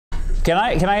Can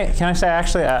I say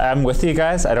actually I'm with you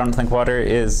guys. I don't think water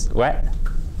is wet.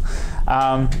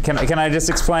 Can I just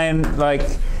explain like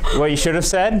what you should have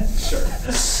said?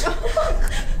 Sure.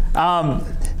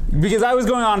 Because I was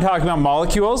going on talking about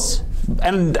molecules,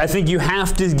 and I think you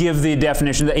have to give the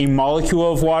definition that a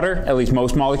molecule of water, at least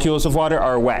most molecules of water,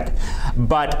 are wet.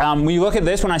 But when you look at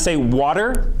this, when I say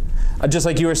water, just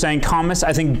like you were saying, Thomas,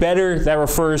 I think better that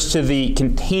refers to the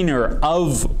container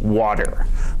of water,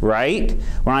 right?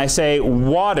 When I say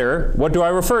water, what do I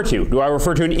refer to? Do I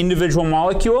refer to an individual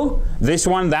molecule? This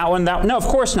one, that one, that one? No, of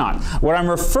course not. What I'm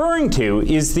referring to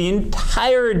is the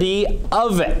entirety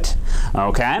of it,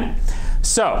 okay?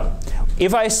 So,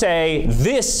 if I say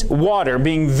this water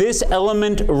being this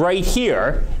element right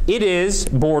here, it is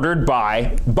bordered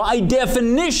by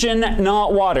definition,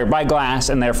 not water, by glass,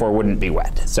 and therefore wouldn't be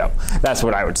wet. So that's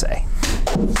what I would say.